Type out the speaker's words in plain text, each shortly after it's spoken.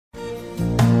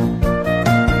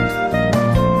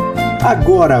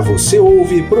Agora você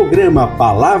ouve programa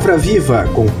Palavra Viva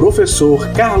com o professor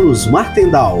Carlos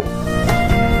Martendal.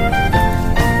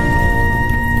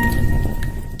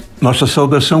 Nossa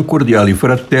saudação cordial e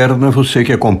fraterna a você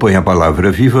que acompanha a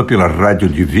Palavra Viva pela Rádio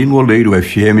Divino Oleiro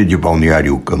FM de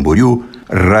Balneário Camboriú,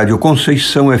 Rádio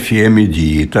Conceição FM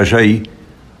de Itajaí,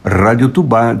 Rádio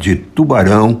Tubá de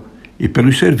Tubarão e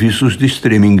pelos serviços de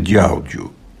streaming de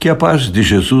áudio. Que a paz de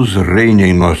Jesus reine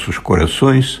em nossos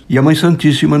corações e a Mãe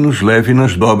Santíssima nos leve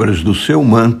nas dobras do seu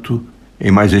manto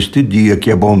em mais este dia que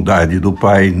a bondade do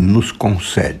Pai nos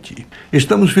concede.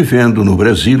 Estamos vivendo no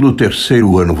Brasil o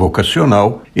 3º ano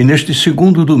vocacional e neste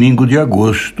 2º domingo de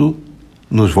agosto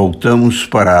nos voltamos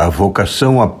para a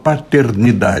vocação à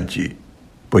paternidade,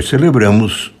 pois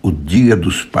celebramos o Dia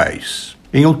dos Pais.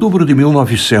 Em outubro de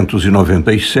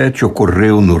 1997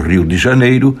 ocorreu no Rio de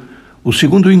Janeiro o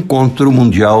 2º encontro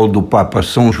mundial do Papa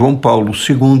São João Paulo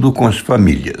II com as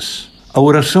famílias. A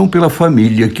oração pela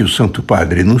família que o Santo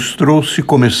Padre nos trouxe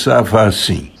começava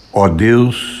assim: Ó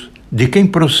Deus, de quem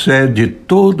procede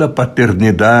toda a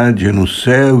paternidade no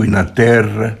céu e na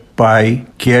terra, Pai,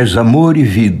 que és amor e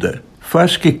vida,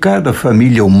 faz que cada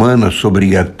família humana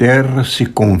sobre a terra se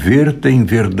converta em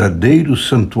verdadeiro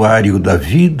santuário da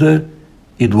vida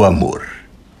e do amor.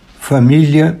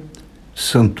 Família,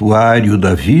 santuário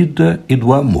da vida e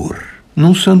do amor.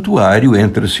 Num santuário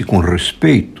entra-se com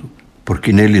respeito,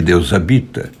 porque nele Deus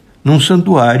habita. Num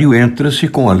santuário entra-se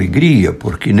com alegria,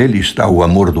 porque nele está o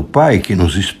amor do Pai que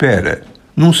nos espera.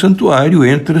 Num santuário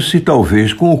entra-se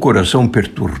talvez com o coração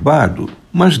perturbado,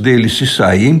 mas dele se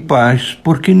sai em paz,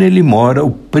 porque nele mora o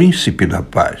príncipe da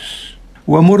paz.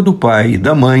 O amor do Pai e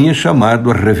da Mãe é chamado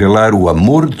a revelar o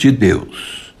amor de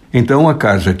Deus. Então a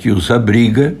casa que os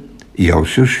abriga e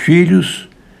aos seus filhos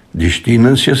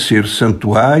destina-se a ser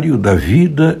santuário da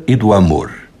vida e do amor.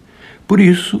 Por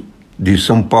isso, diz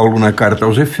São Paulo na carta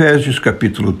aos Efésios,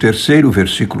 capítulo 3,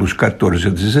 versículos 14 a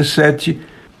 17,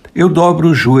 eu dobro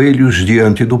os joelhos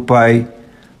diante do Pai,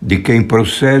 de quem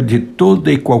procede toda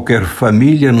e qualquer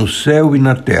família no céu e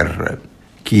na terra,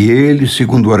 que ele,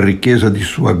 segundo a riqueza de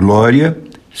sua glória,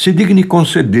 se digne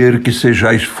conceder que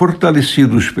sejais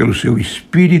fortalecidos pelo seu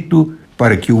Espírito,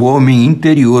 para que o homem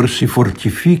interior se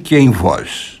fortifique em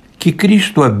vós. Que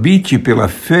Cristo habite pela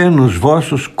fé nos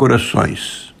vossos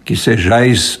corações, que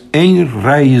sejais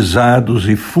enraizados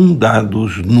e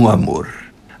fundados no amor.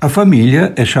 A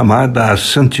família é chamada à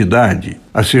santidade,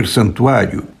 a ser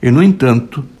santuário, e, no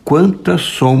entanto, quanta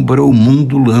sombra o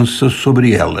mundo lança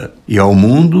sobre ela. E ao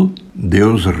mundo,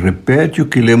 Deus repete o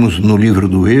que lemos no livro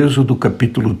do Êxodo,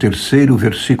 capítulo 3,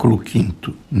 versículo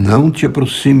 5. Não te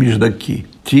aproximes daqui,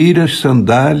 tira as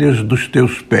sandálias dos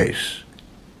teus pés,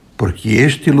 porque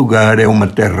este lugar é uma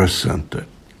terra santa.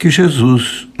 Que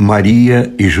Jesus,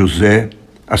 Maria e José,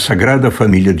 a Sagrada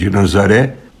Família de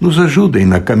Nazaré, nos ajudem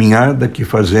na caminhada que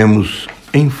fazemos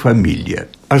em família.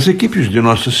 As equipes de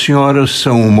Nossa Senhora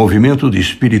são um movimento de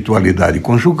espiritualidade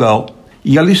conjugal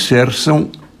e alicerçam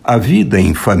a vida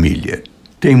em família.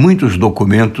 Tem muitos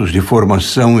documentos de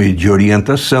formação e de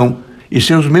orientação e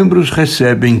seus membros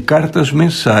recebem cartas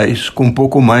mensais com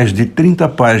pouco mais de 30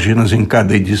 páginas em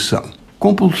cada edição.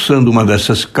 Compulsando uma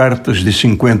dessas cartas de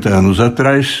 50 anos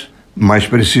atrás, mais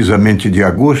precisamente de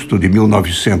agosto de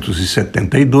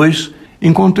 1972,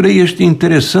 encontrei este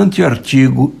interessante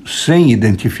artigo sem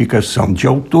identificação de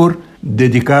autor,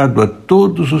 dedicado a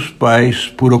todos os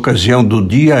pais por ocasião do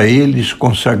dia a eles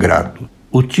consagrado.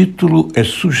 O título é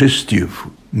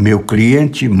sugestivo: Meu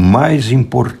cliente mais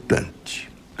importante.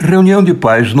 Reunião de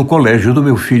pais no colégio do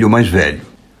meu filho mais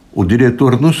velho. O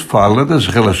diretor nos fala das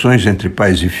relações entre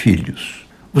pais e filhos.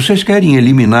 Vocês querem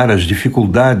eliminar as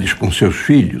dificuldades com seus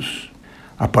filhos?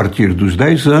 A partir dos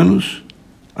 10 anos,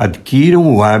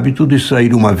 adquiram o hábito de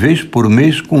sair uma vez por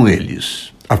mês com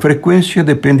eles. A frequência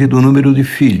depende do número de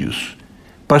filhos.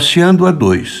 Passeando a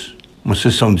 2, uma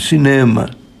sessão de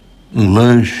cinema, um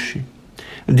lanche.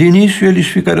 De início, eles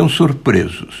ficarão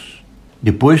surpresos.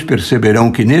 Depois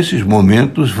perceberão que nesses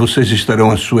momentos vocês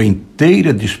estarão à sua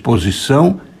inteira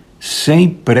disposição, sem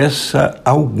pressa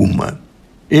alguma.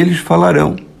 Eles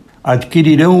falarão,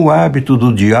 adquirirão o hábito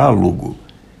do diálogo,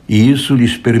 e isso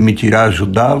lhes permitirá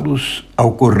ajudá-los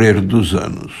ao correr dos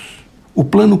anos. O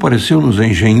plano pareceu-nos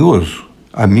engenhoso,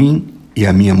 a mim e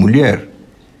a minha mulher,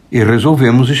 e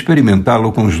resolvemos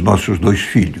experimentá-lo com os nossos 2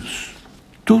 filhos.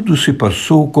 Tudo se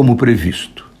passou como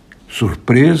previsto.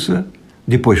 Surpresa,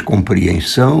 depois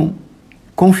compreensão,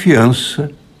 confiança,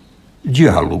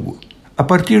 diálogo. A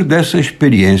partir dessa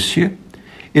experiência,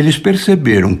 eles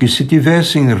perceberam que se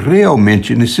tivessem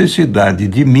realmente necessidade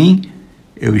de mim,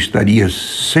 eu estaria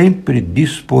sempre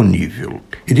disponível.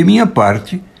 E de minha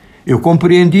parte, eu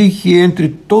compreendi que entre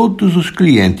todos os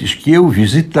clientes que eu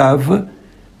visitava,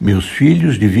 meus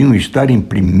filhos deviam estar em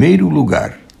primeiro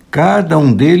lugar. Cada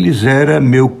um deles era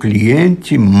meu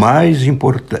cliente mais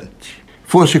importante.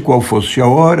 Fosse qual fosse a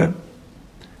hora,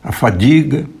 a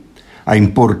fadiga, a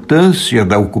importância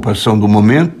da ocupação do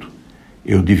momento,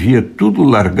 eu devia tudo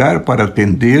largar para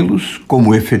atendê-los,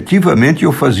 como efetivamente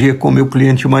eu fazia com meu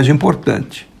cliente mais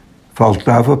importante.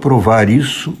 Faltava provar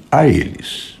isso a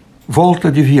eles.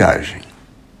 Volta de viagem.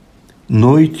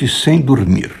 Noite sem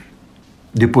dormir.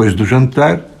 Depois do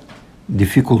jantar,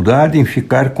 dificuldade em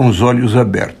ficar com os olhos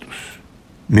abertos.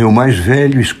 Meu mais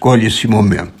velho escolhe esse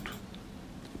momento.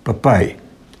 Papai,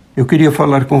 eu queria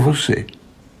falar com você.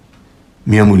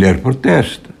 Minha mulher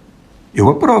protesta. Eu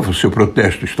aprovo o seu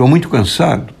protesto, estou muito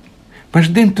cansado. Mas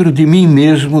dentro de mim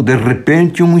mesmo, de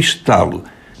repente, um estalo.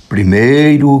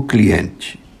 Primeiro o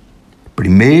cliente.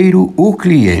 Primeiro o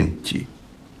cliente.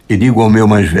 E digo ao meu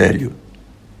mais velho,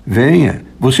 venha,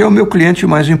 você é o meu cliente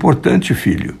mais importante,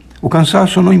 filho. O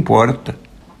cansaço não importa.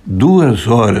 2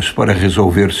 horas para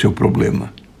resolver seu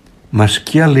problema. Mas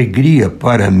que alegria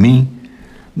para mim,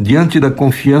 diante da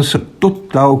confiança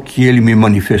total que ele me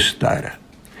manifestara.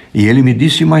 E ele me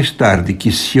disse mais tarde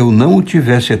que se eu não o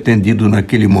tivesse atendido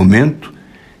naquele momento,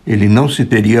 ele não se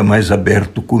teria mais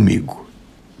aberto comigo.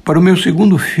 Para o meu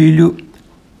segundo filho,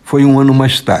 foi 1 ano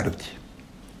mais tarde.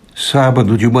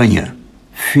 Sábado de manhã,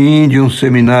 fim de um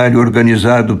seminário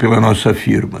organizado pela nossa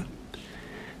firma.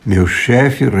 Meu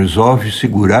chefe resolve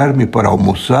segurar-me para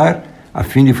almoçar a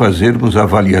fim de fazermos a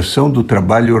avaliação do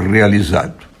trabalho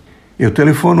realizado. Eu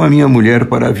telefono à minha mulher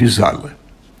para avisá-la.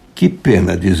 Que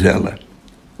pena, diz ela.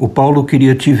 O Paulo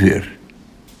queria te ver.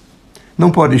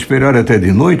 Não pode esperar até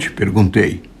de noite?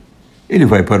 Perguntei. Ele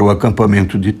vai para o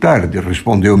acampamento de tarde,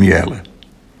 respondeu-me ela.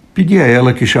 Pedi a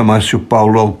ela que chamasse o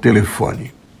Paulo ao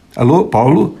telefone. Alô,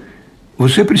 Paulo?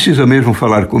 Você precisa mesmo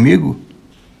falar comigo?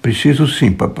 Preciso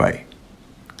sim, papai.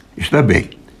 Está bem.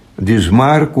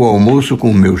 Desmarco o almoço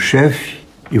com o meu chefe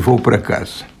e vou para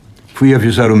casa. Fui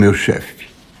avisar o meu chefe.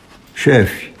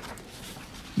 Chefe,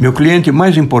 meu cliente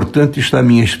mais importante está à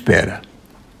minha espera.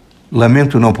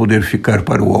 Lamento não poder ficar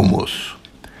para o almoço.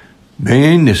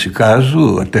 Bem, nesse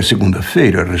caso, até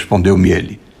segunda-feira, respondeu-me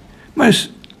ele.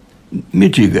 Mas, me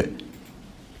diga,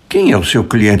 quem é o seu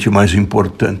cliente mais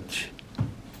importante?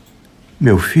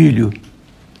 Meu filho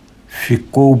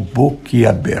ficou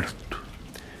boquiaberto.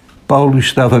 Paulo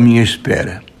estava à minha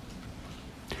espera.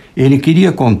 Ele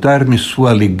queria contar-me sua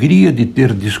alegria de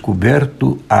ter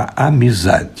descoberto a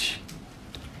amizade.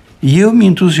 E eu me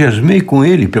entusiasmei com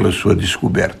ele pela sua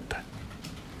descoberta.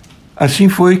 Assim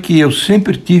foi que eu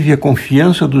sempre tive a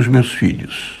confiança dos meus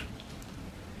filhos.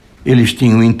 Eles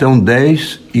tinham então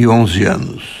 10 e 11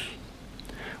 anos.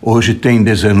 Hoje têm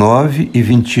 19 e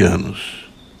 20 anos.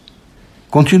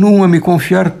 Continuam a me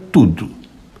confiar tudo.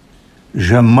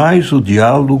 Jamais o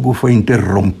diálogo foi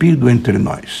interrompido entre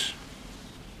nós.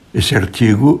 Esse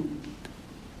artigo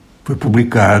foi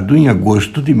publicado em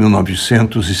agosto de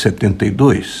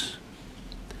 1972.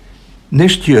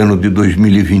 Neste ano de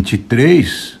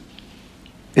 2023,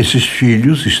 esses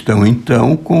filhos estão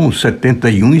então com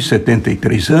 71 e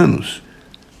 73 anos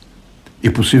e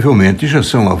possivelmente já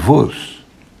são avós.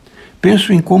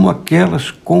 Penso em como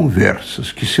aquelas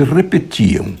conversas que se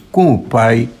repetiam com o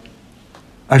pai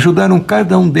ajudaram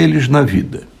cada um deles na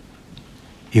vida.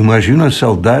 Imagino a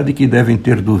saudade que devem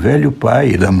ter do velho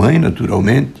pai e da mãe,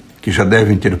 naturalmente, que já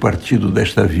devem ter partido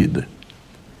desta vida.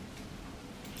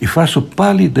 E faço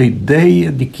pálida ideia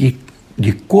de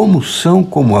como são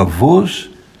como avós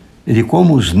e de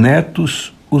como os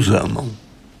netos os amam.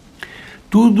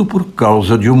 Tudo por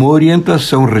causa de uma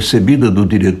orientação recebida do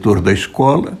diretor da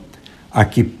escola, a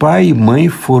que pai e mãe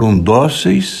foram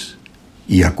dóceis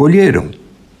e acolheram.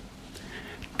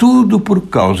 Tudo por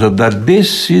causa da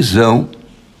decisão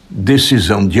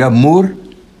de amor,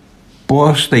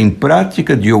 posta em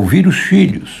prática de ouvir os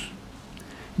filhos,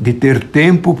 de ter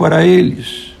tempo para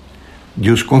eles, de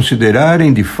os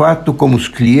considerarem de fato como os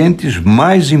clientes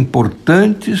mais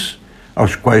importantes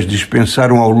aos quais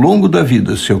dispensaram ao longo da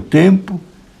vida seu tempo,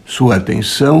 sua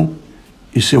atenção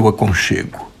e seu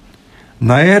aconchego.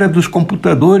 Na era dos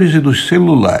computadores e dos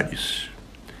celulares,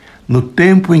 no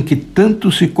tempo em que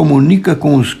tanto se comunica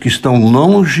com os que estão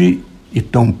longe e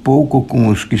tão pouco com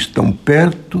os que estão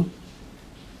perto,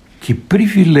 que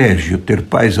privilégio ter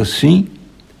pais assim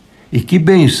e que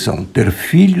bênção ter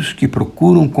filhos que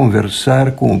procuram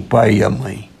conversar com o pai e a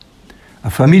mãe. A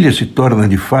família se torna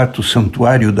de fato o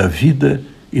santuário da vida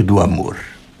e do amor.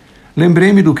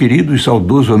 Lembrei-me do querido e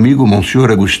saudoso amigo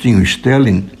Monsenhor Agostinho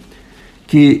Stelling,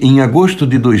 que em agosto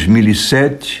de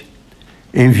 2007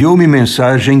 enviou-me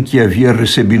mensagem que havia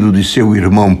recebido de seu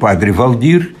irmão Padre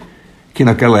Valdir, que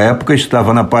naquela época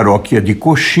estava na paróquia de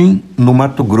Coxim, no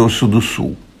Mato Grosso do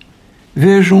Sul.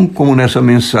 Vejam como nessa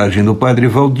mensagem do Padre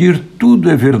Valdir tudo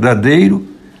é verdadeiro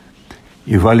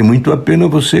e vale muito a pena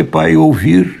você, pai,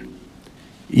 ouvir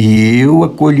e eu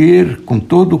acolher com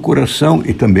todo o coração,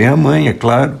 e também a mãe, é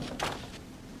claro.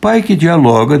 Pai que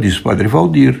dialoga, diz Padre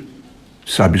Valdir,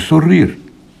 sabe sorrir.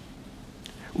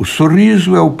 O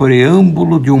sorriso é o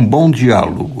preâmbulo de um bom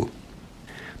diálogo.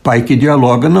 Pai que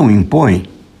dialoga não impõe,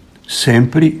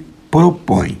 sempre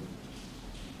propõe.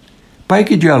 Pai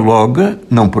que dialoga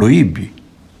não proíbe,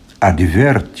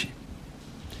 adverte.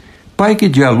 Pai que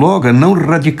dialoga não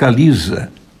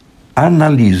radicaliza,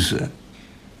 analisa.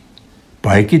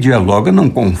 Pai que dialoga não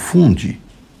confunde,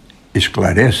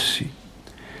 esclarece.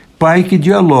 Pai que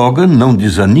dialoga não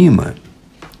desanima,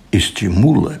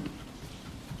 estimula.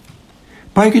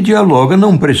 Pai que dialoga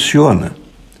não pressiona,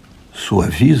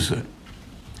 suaviza.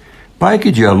 Pai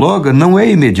que dialoga não é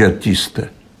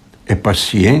imediatista, é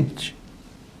paciente.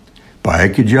 Pai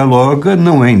que dialoga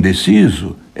não é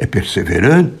indeciso, é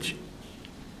perseverante.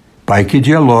 Pai que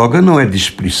dialoga não é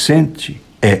displicente,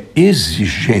 é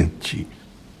exigente.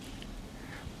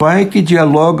 Pai que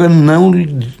dialoga não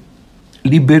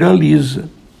liberaliza,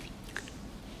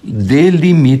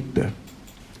 delimita.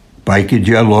 Pai que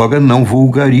dialoga não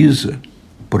vulgariza,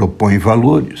 propõe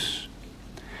valores.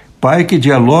 Pai que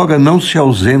dialoga não se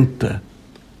ausenta,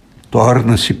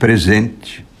 torna-se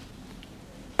presente.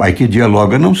 Pai que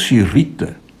dialoga não se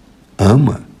irrita,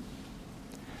 ama.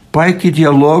 Pai que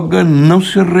dialoga não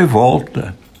se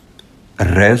revolta,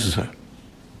 reza.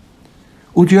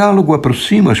 O diálogo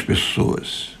aproxima as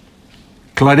pessoas,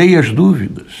 clareia as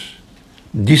dúvidas,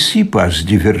 dissipa as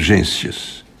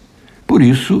divergências. Por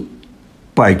isso,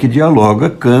 pai que dialoga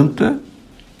canta,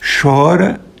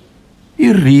 chora e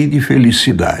ri de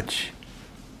felicidade.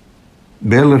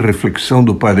 Bela reflexão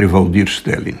do Padre Valdir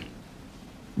Stelling.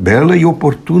 Bela e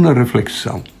oportuna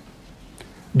reflexão.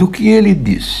 Do que ele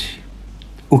disse,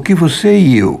 o que você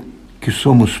e eu, que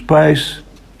somos pais,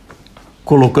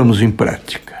 colocamos em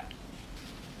prática.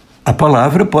 A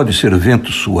palavra pode ser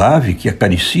vento suave que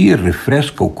acaricia e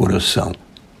refresca o coração,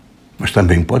 mas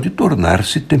também pode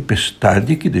tornar-se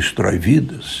tempestade que destrói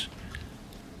vidas.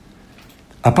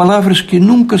 Há palavras que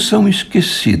nunca são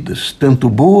esquecidas, tanto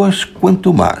boas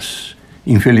quanto más.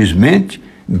 Infelizmente,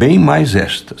 bem mais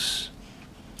estas.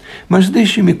 Mas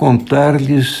deixe-me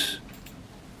contar-lhes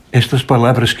estas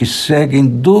palavras que seguem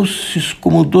doces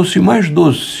como o doce mais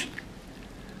doce,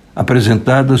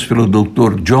 apresentadas pelo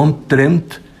Dr. John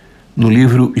Trent no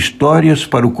livro Histórias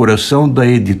para o Coração da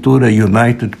editora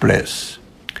United Press.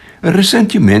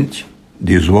 Recentemente,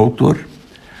 diz o autor,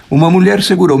 uma mulher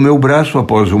segurou meu braço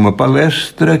após uma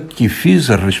palestra que fiz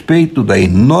a respeito da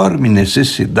enorme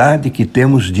necessidade que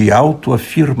temos de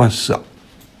autoafirmação.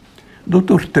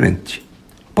 Dr. Trent,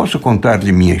 posso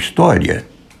contar-lhe minha história?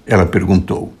 Ela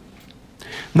perguntou.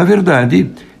 Na verdade,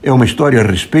 é uma história a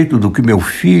respeito do que meu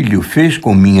filho fez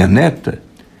com minha neta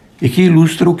e que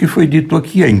ilustra o que foi dito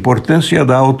aqui, a importância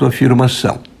da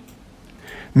autoafirmação.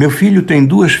 Meu filho tem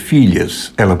 2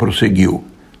 filhas, ela prosseguiu,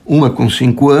 uma com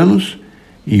 5 anos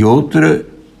e outra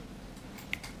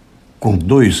com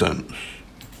 2 anos.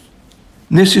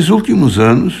 Nesses últimos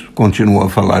anos, continuou a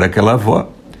falar aquela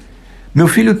avó, meu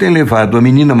filho tem levado a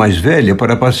menina mais velha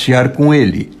para passear com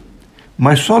ele,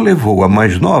 mas só levou a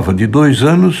mais nova, de 2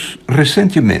 anos,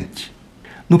 recentemente.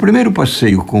 No primeiro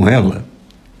passeio com ela,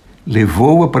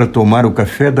 levou-a para tomar o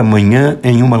café da manhã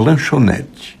em uma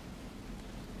lanchonete.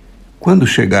 Quando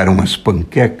chegaram as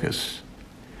panquecas,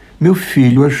 meu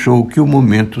filho achou que o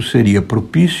momento seria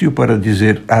propício para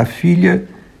dizer à filha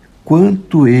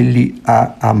quanto ele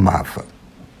a amava.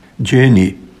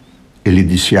 Jenny, ele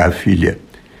disse à filha,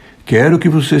 quero que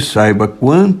você saiba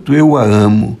quanto eu a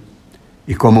amo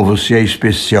e como você é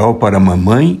especial para a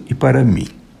mamãe e para mim.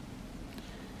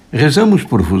 Rezamos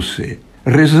por você.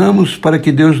 Rezamos para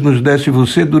que Deus nos desse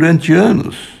você durante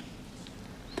anos.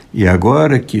 E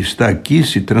agora que está aqui,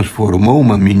 se transformou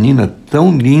uma menina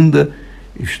tão linda,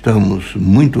 estamos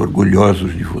muito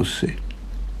orgulhosos de você.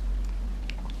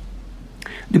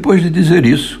 Depois de dizer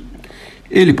isso,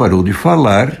 ele parou de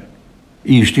falar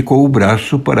e esticou o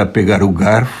braço para pegar o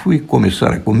garfo e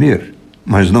começar a comer,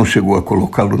 mas não chegou a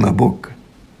colocá-lo na boca.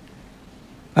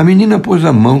 A menina pôs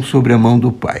a mão sobre a mão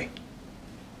do pai.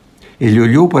 Ele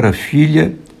olhou para a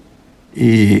filha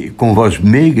e, com voz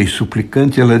meiga e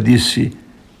suplicante, ela disse,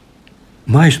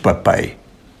 mais, papai,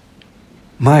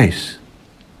 mais.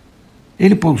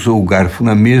 Ele pousou o garfo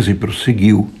na mesa e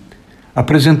prosseguiu,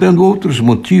 apresentando outros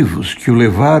motivos que o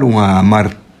levaram a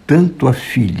amar tanto a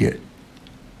filha.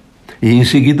 E em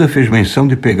seguida fez menção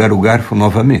de pegar o garfo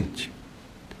novamente.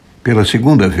 Pela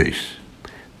segunda vez,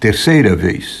 terceira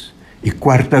vez e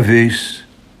quarta vez,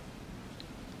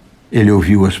 ele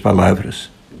ouviu as palavras: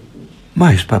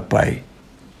 mais, papai,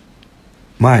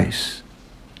 mais.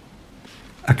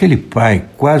 Aquele pai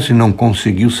quase não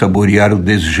conseguiu saborear o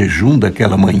desjejum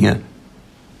daquela manhã,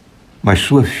 mas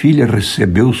sua filha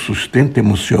recebeu o sustento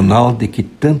emocional de que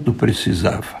tanto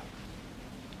precisava.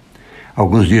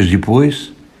 Alguns dias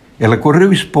depois, ela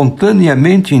correu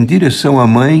espontaneamente em direção à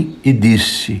mãe e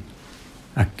disse,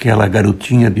 aquela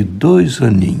garotinha de 2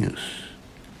 aninhos: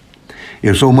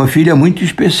 eu sou uma filha muito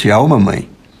especial, mamãe.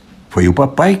 Foi o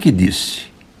papai que disse.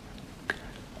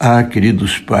 Ah,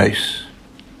 queridos pais,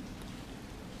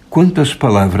 quantas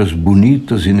palavras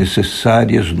bonitas e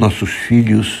necessárias nossos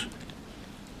filhos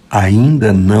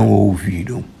ainda não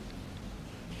ouviram.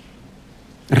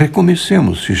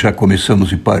 Recomecemos se já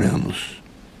começamos e paramos.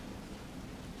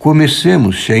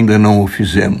 Comecemos se ainda não o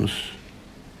fizemos.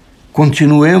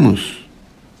 Continuemos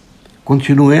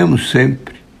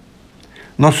sempre.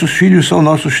 Nossos filhos são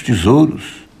nossos tesouros.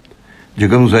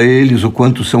 Digamos a eles o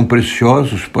quanto são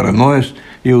preciosos para nós.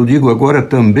 Eu digo agora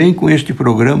também com este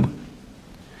programa.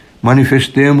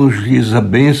 Manifestemos-lhes a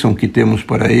bênção que temos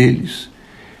para eles.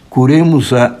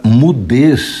 Curemos a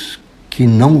mudez que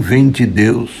não vem de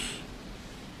Deus.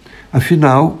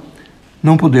 Afinal,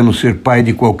 não podemos ser pai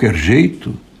de qualquer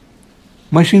jeito,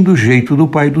 mas sim do jeito do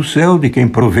Pai do céu, de quem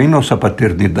provém nossa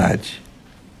paternidade.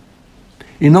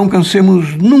 E não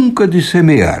cansemos nunca de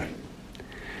semear.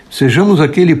 Sejamos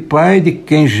aquele pai de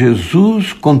quem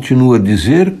Jesus continua a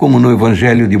dizer, como no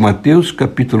Evangelho de Mateus,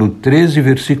 capítulo 13,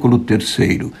 versículo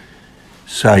 3.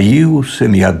 Saiu o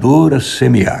semeador a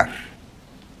semear.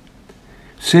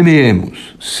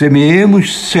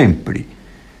 Semeemos sempre,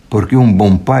 porque um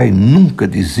bom pai nunca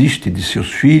desiste de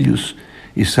seus filhos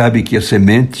e sabe que a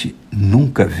semente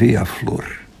nunca vê a flor.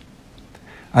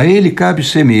 A ele cabe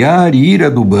semear e ir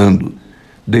adubando,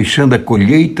 deixando a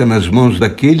colheita nas mãos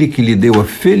daquele que lhe deu a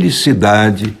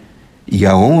felicidade e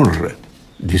a honra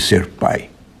de ser pai.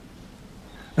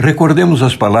 Recordemos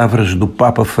as palavras do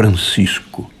Papa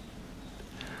Francisco.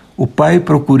 O pai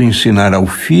procura ensinar ao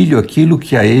filho aquilo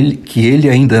que ele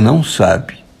ainda não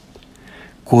sabe,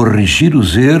 corrigir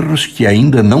os erros que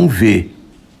ainda não vê,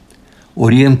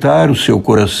 orientar o seu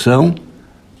coração,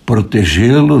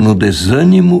 protegê-lo no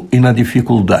desânimo e na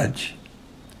dificuldade.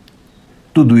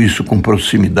 Tudo isso com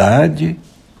proximidade,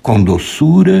 com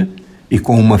doçura e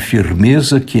com uma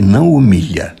firmeza que não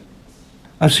humilha.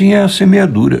 Assim é a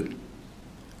semeadura.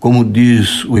 Como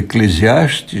diz o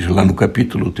Eclesiastes, lá no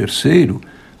capítulo 3,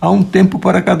 há um tempo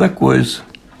para cada coisa.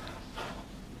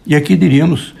 E aqui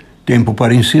diríamos, tempo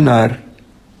para ensinar,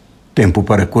 tempo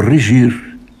para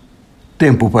corrigir,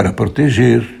 tempo para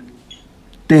proteger,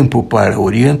 tempo para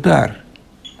orientar.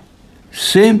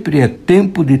 Sempre é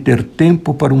tempo de ter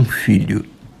tempo para um filho.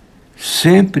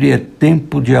 Sempre é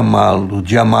tempo de amá-lo,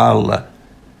 de amá-la.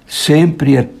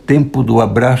 Sempre é tempo do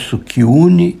abraço que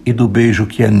une e do beijo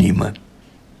que anima.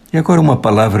 E agora uma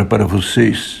palavra para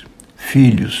vocês,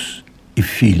 filhos e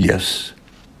filhas.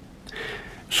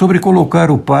 Sobre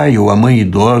colocar o pai ou a mãe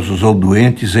idosos ou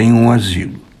doentes em um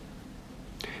asilo.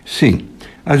 Sim,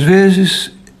 às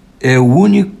vezes é o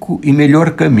único e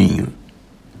melhor caminho.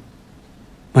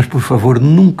 Mas, por favor,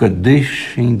 nunca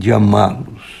deixem de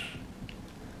amá-los.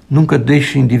 Nunca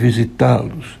deixem de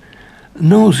visitá-los.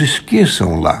 Não os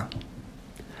esqueçam lá.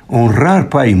 Honrar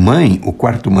pai e mãe, o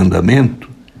 4º mandamento,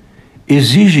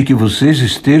 exige que vocês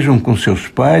estejam com seus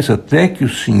pais até que o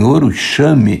Senhor os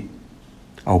chame,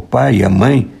 ao pai e à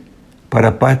mãe, para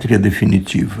a pátria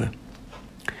definitiva.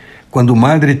 Quando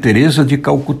Madre Teresa de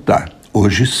Calcutá,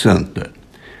 hoje santa,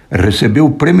 recebeu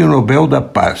o Prêmio Nobel da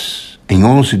Paz, em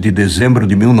 11 de dezembro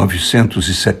de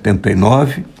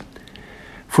 1979,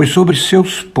 foi sobre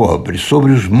seus pobres,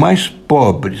 sobre os mais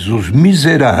pobres, os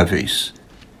miseráveis,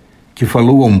 que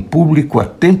falou a um público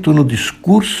atento no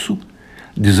discurso,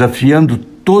 desafiando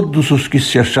todos os que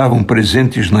se achavam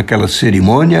presentes naquela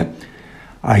cerimônia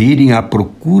a irem à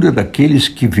procura daqueles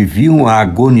que viviam a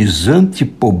agonizante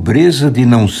pobreza de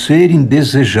não serem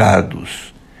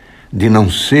desejados, de não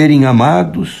serem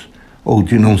amados ou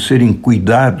de não serem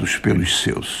cuidados pelos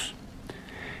seus.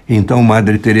 Então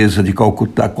Madre Teresa de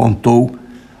Calcutá contou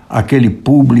àquele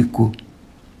público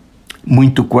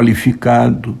muito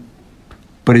qualificado,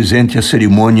 presente à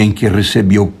cerimônia em que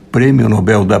recebia o Prêmio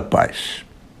Nobel da Paz.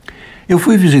 Eu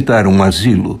fui visitar um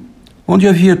asilo onde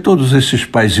havia todos esses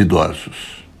pais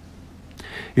idosos.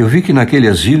 Eu vi que naquele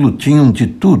asilo tinham de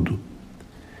tudo,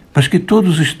 mas que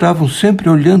todos estavam sempre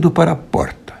olhando para a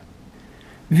porta.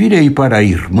 Virei para a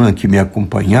irmã que me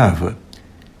acompanhava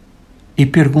e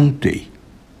perguntei: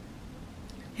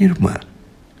 irmã,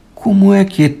 como é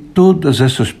que todas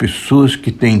essas pessoas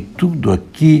que têm tudo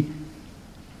aqui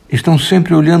estão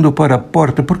sempre olhando para a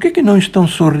porta? Por que não estão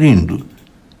sorrindo?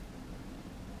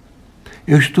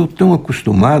 Eu estou tão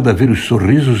acostumada a ver os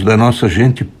sorrisos da nossa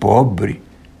gente pobre.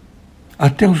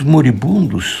 Até os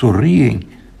moribundos sorriem.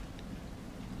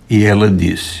 E ela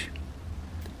disse: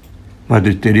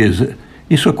 Madre Teresa,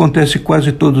 isso acontece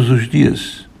quase todos os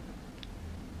dias.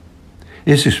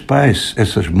 Esses pais,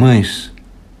 essas mães,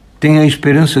 têm a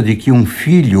esperança de que um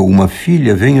filho ou uma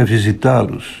filha venha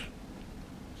visitá-los.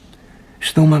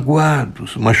 Estão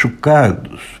magoados,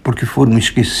 machucados, porque foram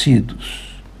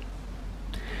esquecidos.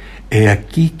 É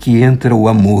aqui que entra o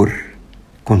amor,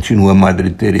 continua Madre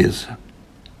Teresa.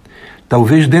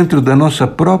 Talvez dentro da nossa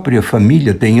própria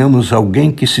família tenhamos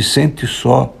alguém que se sente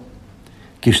só,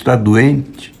 que está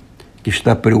doente, que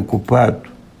está preocupado.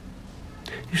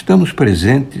 Estamos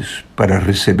presentes para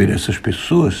receber essas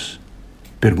pessoas?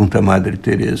 Pergunta Madre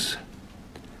Teresa.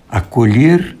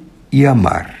 Acolher e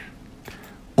amar.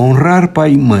 Honrar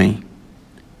pai e mãe.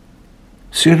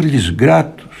 Ser-lhes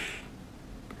gratos.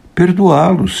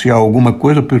 Perdoá-los se há alguma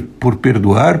coisa por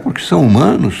perdoar, porque são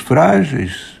humanos,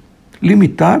 frágeis,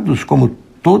 limitados como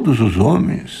todos os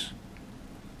homens.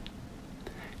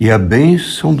 E a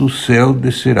bênção do céu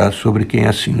descerá sobre quem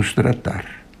assim os tratar.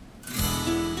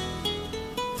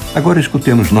 Agora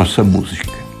escutemos nossa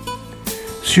música.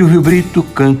 Silvio Brito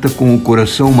canta com o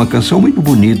coração uma canção muito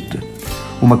bonita,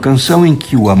 uma canção em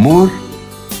que o amor,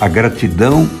 a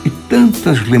gratidão e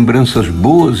tantas lembranças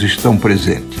boas estão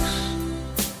presentes.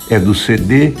 É do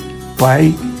CD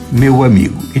Pai, Meu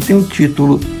Amigo, e tem um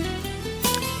título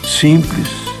simples,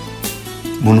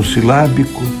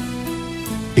 monossilábico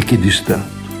e que diz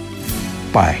tanto: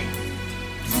 Pai.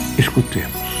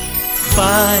 Escutemos.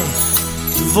 Pai,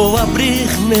 vou abrir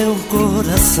meu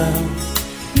coração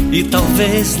e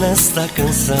talvez nesta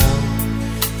canção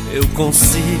eu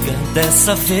consiga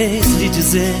dessa vez lhe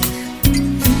dizer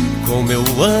como eu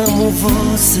amo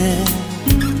você.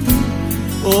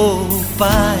 Oh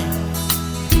Pai,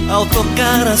 ao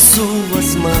tocar as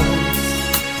suas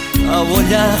mãos, ao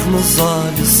olhar nos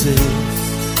olhos seus,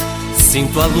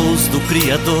 sinto a luz do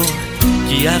Criador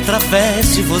que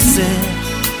através de você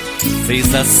fez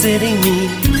nascer em mim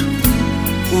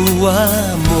o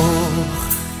amor.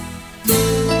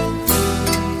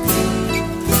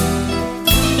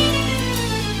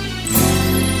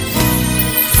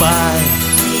 Pai,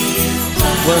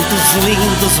 quantos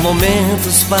lindos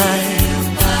momentos, Pai,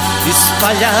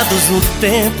 espalhados no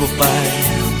tempo, Pai,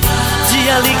 de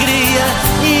alegria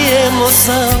e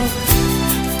emoção.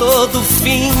 Todo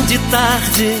fim de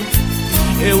tarde,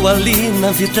 eu ali na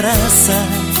vidraça,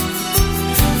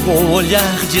 com um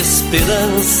olhar de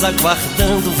esperança,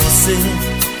 aguardando você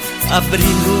abrir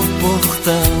o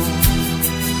portão.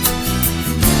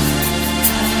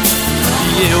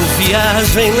 E eu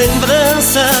viajo em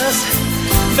lembranças,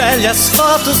 velhas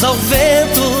fotos ao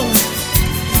vento,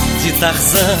 de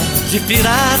Tarzan, de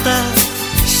pirata,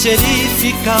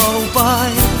 xerife,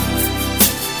 cowboy.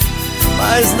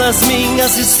 Mas nas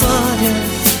minhas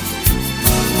histórias,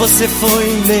 você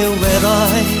foi meu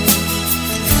herói.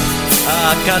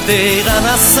 A cadeira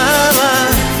na sala,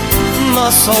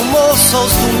 nosso almoço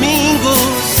aos domingos,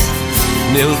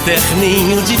 meu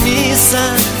terninho de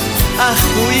missa,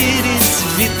 arco-íris,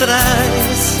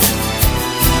 vitrais,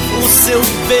 o seu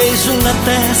beijo na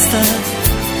testa,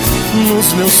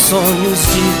 nos meus sonhos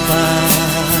de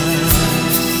paz.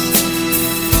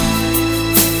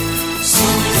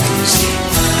 Sonhos de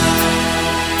paz.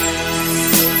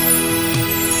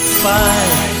 Pai,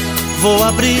 vou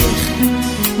abrir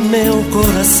meu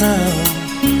coração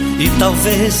e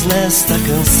talvez nesta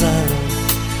canção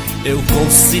eu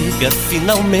consiga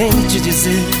finalmente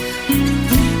dizer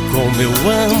como eu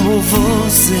amo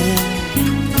você.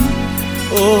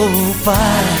 Oh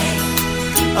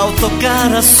Pai, ao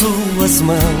tocar as suas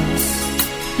mãos,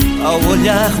 ao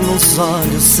olhar nos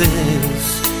olhos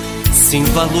seus,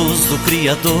 sinto a luz do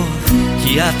Criador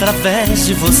que através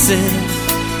de você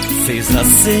fez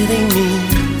nascer em mim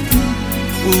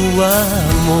o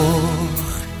amor.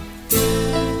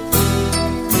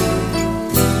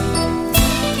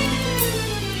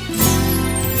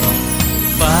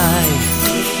 Pai,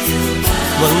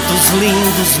 quantos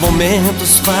lindos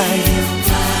momentos, Pai,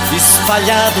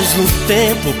 espalhados no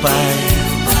tempo, Pai,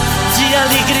 de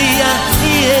alegria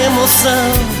e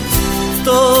emoção.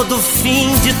 Todo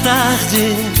fim de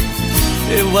tarde,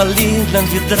 eu ali na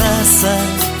vidraça,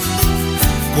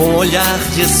 com um olhar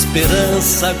de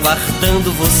esperança,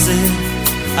 aguardando você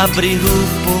abrir o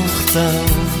portão.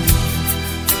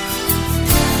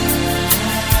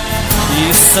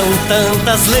 E são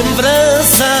tantas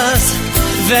lembranças,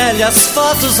 velhas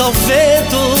fotos ao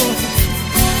vento,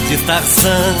 de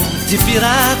Tarzan, de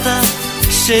pirata,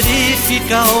 xerife,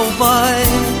 cowboy.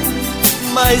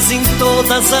 Mas em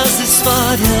todas as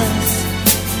histórias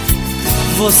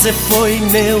você foi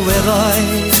meu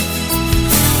herói.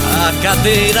 A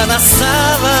cadeira na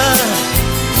sala,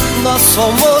 nosso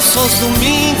almoço aos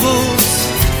domingos,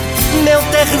 meu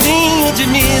terninho de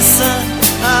missa,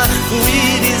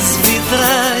 arco-íris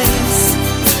vitrais,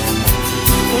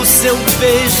 o seu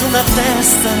beijo na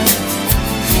testa,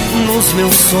 nos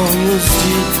meus sonhos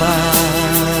de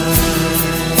paz.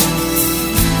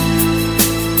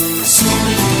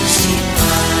 Sonhos de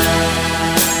paz.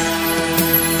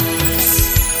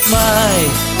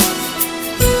 Pai,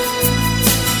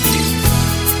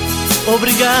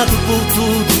 obrigado por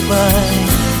tudo,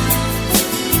 Pai.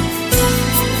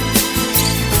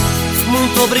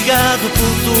 Muito obrigado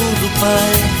por tudo,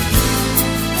 Pai.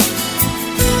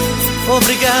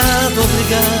 Obrigado,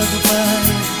 obrigado, Pai.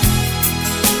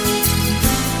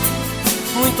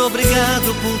 Muito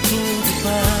obrigado por tudo,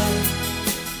 Pai.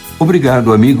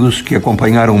 Obrigado, amigos que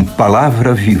acompanharam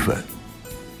Palavra Viva.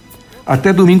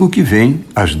 Até domingo que vem,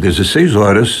 às 16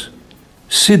 horas,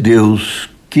 se Deus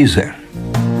quiser.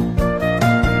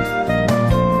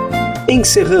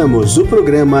 Encerramos o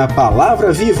programa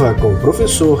Palavra Viva com o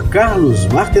professor Carlos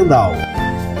Martendal.